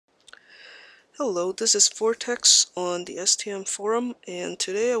Hello, this is Vortex on the STM forum, and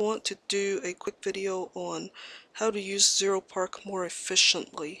today I want to do a quick video on how to use Zeropark more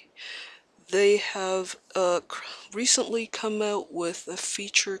efficiently. They have recently come out with a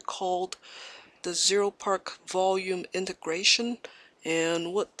feature called the Zeropark-Volume Integration,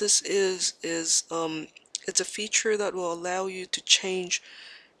 and what this is it's a feature that will allow you to change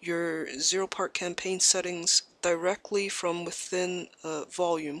your Zeropark campaign settings directly from within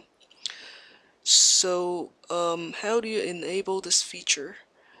Volume. So, how do you enable this feature?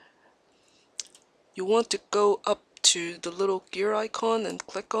 You want to go up to the little gear icon and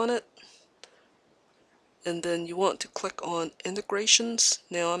click on it, and then you want to click on integrations.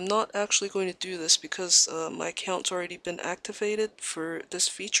 Now, I'm not actually going to do this because my account's already been activated for this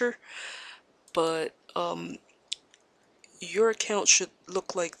feature, but your account should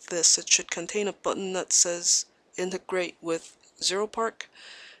look like this. It should contain a button that says integrate with Zeropark.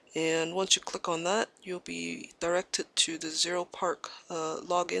 And once you click on that, you'll be directed to the Zeropark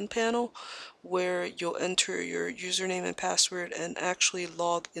login panel, where you'll enter your username and password and actually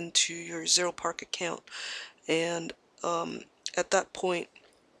log into your Zeropark account. And at that point,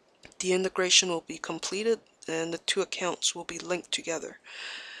 the integration will be completed and the two accounts will be linked together.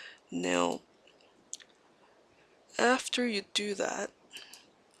 Now, after you do that,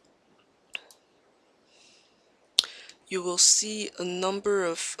 you will see a number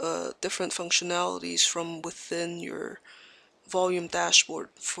of different functionalities from within your volume dashboard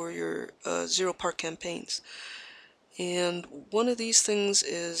for your Zeropark campaigns. And one of these things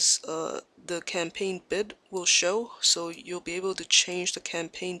is the campaign bid will show, so you'll be able to change the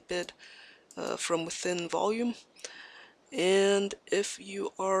campaign bid from within volume. And if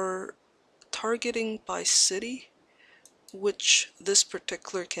you are targeting by city, which this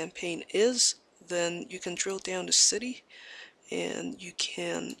particular campaign is, then you can drill down to city, and you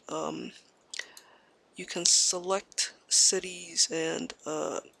can select cities, and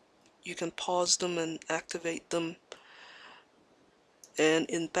you can pause them and activate them, and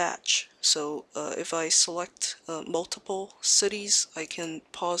in batch. So if I select multiple cities, I can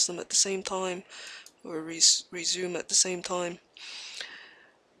pause them at the same time or resume at the same time.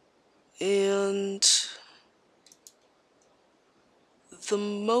 And the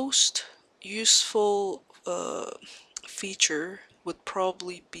most useful feature would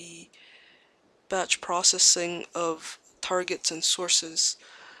probably be batch processing of targets and sources.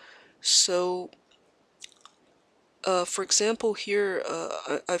 So for example, here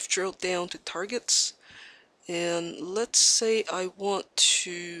I've drilled down to targets, and let's say I want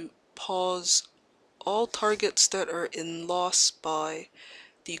to pause all targets that are in loss by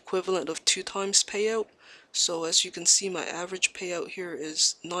the equivalent of 2 times payout. So as you can see, my average payout here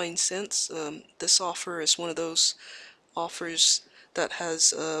is 9 cents. This offer is one of those offers that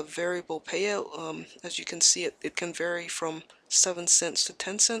has a variable payout. As you can see, it can vary from 7 cents to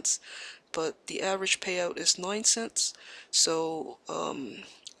 10 cents, but the average payout is 9 cents. So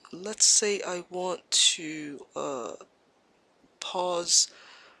let's say I want to pause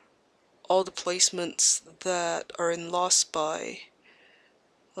all the placements that are in loss by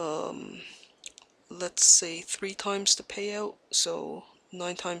let's say 3 times the payout, so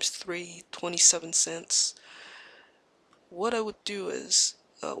 9 times 3, 27 cents. What I would do is,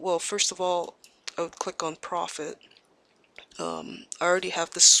 well, first of all, I would click on profit. I already have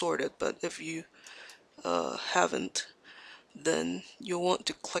this sorted, but if you haven't, then you'll want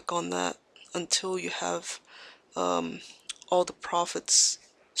to click on that until you have all the profits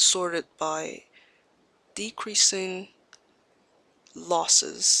sorted by decreasing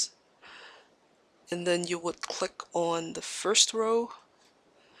losses. And then you would click on the first row.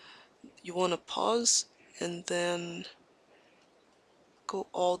 You want to pause and then go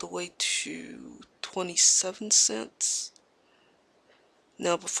all the way to 27 cents.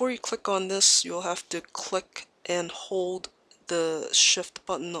 Now before you click on this, you'll have to click and hold the shift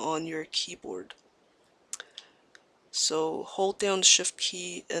button on your keyboard. So hold down the shift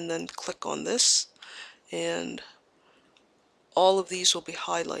key and then click on this, and all of these will be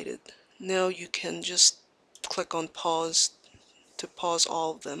highlighted. Now you can just click on pause to pause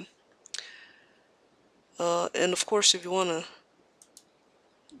all of them. And of course, if you want to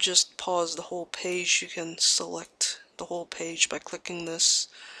just pause the whole page, you can select the whole page by clicking this.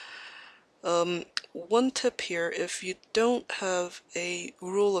 One tip here, if you don't have a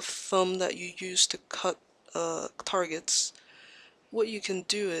rule of thumb that you use to cut targets, what you can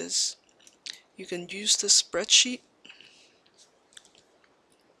do is you can use this spreadsheet.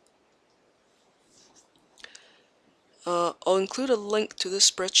 I'll include a link to this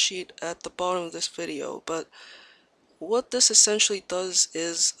spreadsheet at the bottom of this video, but what this essentially does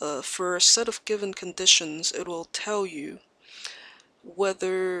is for a set of given conditions, it will tell you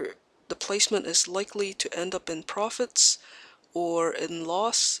whether the placement is likely to end up in profits or in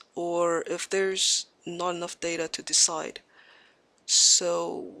loss, or if there's not enough data to decide.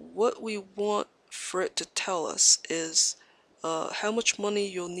 So what we want for it to tell us is how much money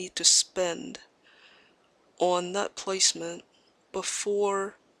you'll need to spend on that placement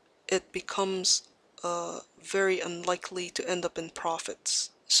before it becomes very unlikely to end up in profits.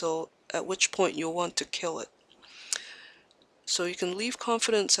 So at which point you'll want to kill it. So you can leave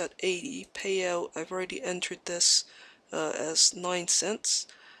confidence at 80. Payout, I've already entered this as 9 cents.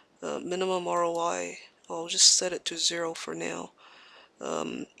 Minimum ROI, I'll just set it to 0 for now.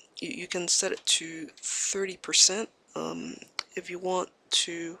 You can set it to 30% if you want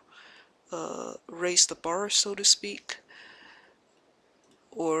to raise the bar, so to speak,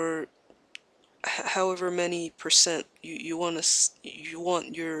 or however many percent you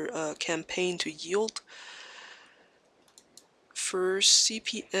want your campaign to yield. For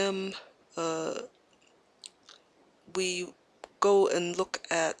CPM, we go and look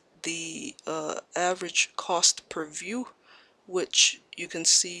at the average cost per view, which you can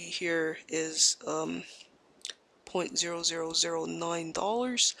see here is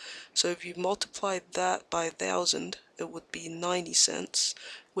 $0.0009. So if you multiply that by 1,000, it would be 90 cents,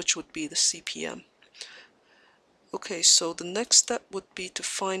 which would be the CPM. Okay, so the next step would be to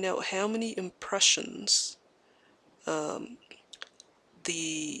find out how many impressions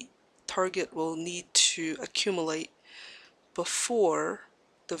the target will need to accumulate before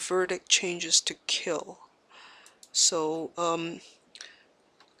the verdict changes to kill. So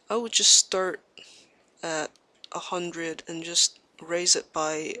I would just start at 100 and just raise it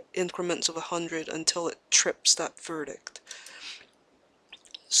by increments of 100 until it trips that verdict.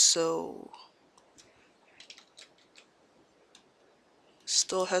 So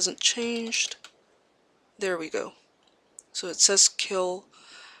still hasn't changed. There we go. So it says kill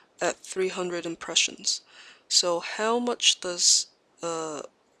at 300 impressions. So how much does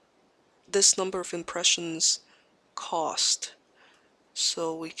this number of impressions cost?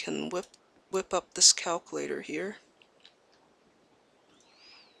 So we can whip up this calculator here.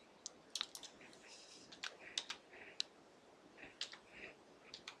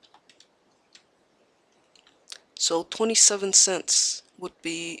 So 27 cents would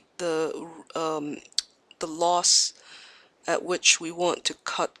be the loss at which we want to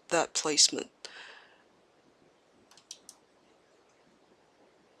cut that placement.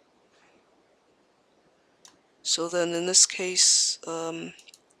 So then in this case, I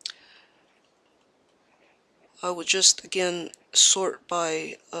would just again sort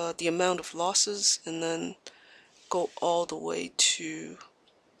by the amount of losses and then go all the way to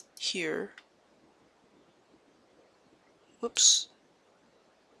here. Whoops.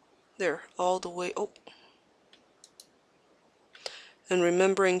 There, all the way. Oh. And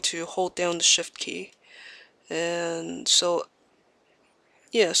remembering to hold down the shift key. And so,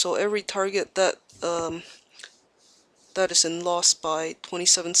 yeah, so every target that that is in loss by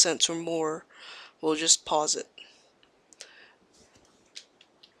 27 cents or more, we'll just pause it.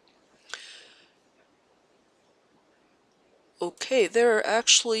 Okay, there are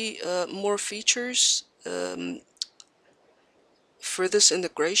actually more features for this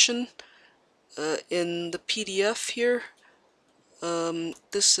integration in the PDF here.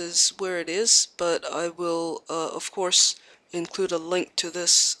 This is where it is, but I will of course include a link to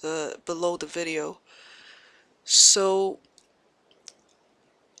this below the video. So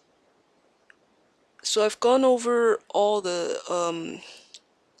I've gone over all the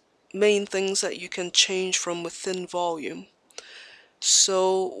main things that you can change from within Volume.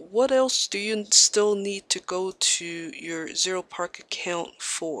 So what else do you still need to go to your Zeropark account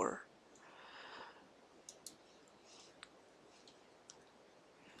for?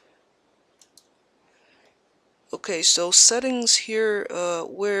 Okay, so settings here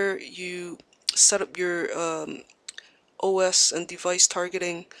where you set up your OS and device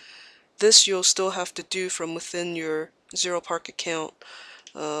targeting, this you'll still have to do from within your Zeropark account.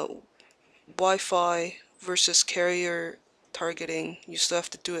 Wi-Fi versus carrier targeting, you still have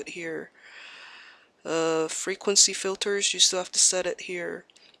to do it here. Frequency filters, you still have to set it here.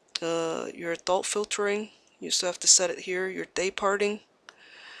 Your adult filtering, you still have to set it here. Your day parting.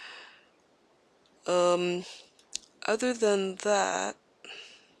 Other than that,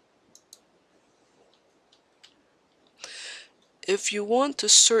 if you want to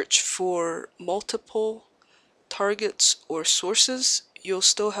search for multiple targets or sources, you'll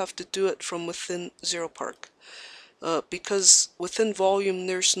still have to do it from within Zeropark. Because within Volume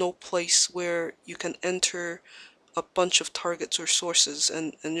there's no place where you can enter a bunch of targets or sources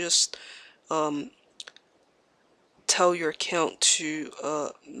and just tell your account to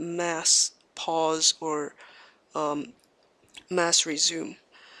mass pause or mass resume.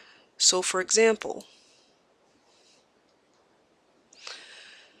 So for example,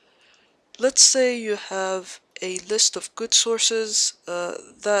 let's say you have a list of good sources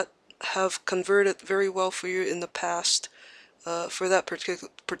that have converted very well for you in the past for that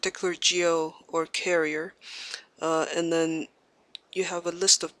particular geo or carrier, and then you have a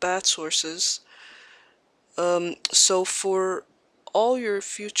list of bad sources. So for all your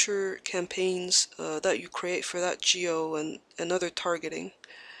future campaigns that you create for that geo and other targeting,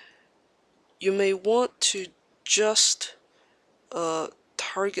 you may want to just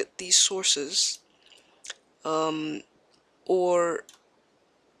target these sources or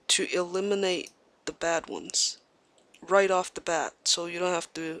to eliminate the bad ones right off the bat, so you don't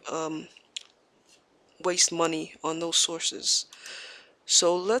have to waste money on those sources.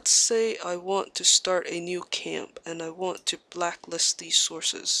 So let's say I want to start a new camp and I want to blacklist these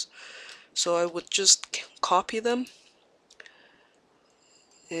sources. So I would just copy them,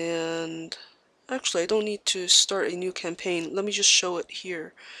 and actually I don't need to start a new campaign. Let me just show it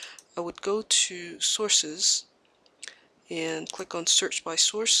here. I would go to sources and click on search by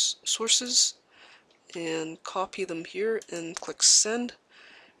sources and copy them here and click send,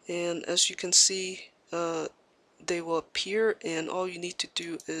 and as you can see they will appear, and all you need to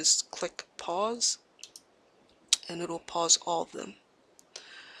do is click pause and it will pause all of them.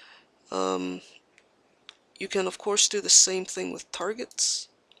 You can of course do the same thing with targets.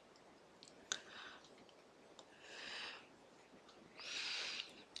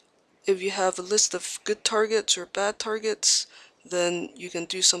 If you have a list of good targets or bad targets, then you can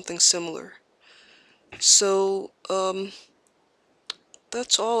do something similar. So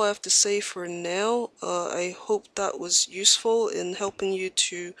that's all I have to say for now. I hope that was useful in helping you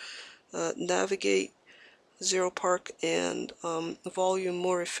to navigate Zeropark and Volume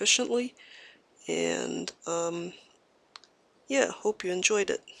more efficiently. And yeah, hope you enjoyed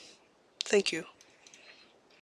it. Thank you.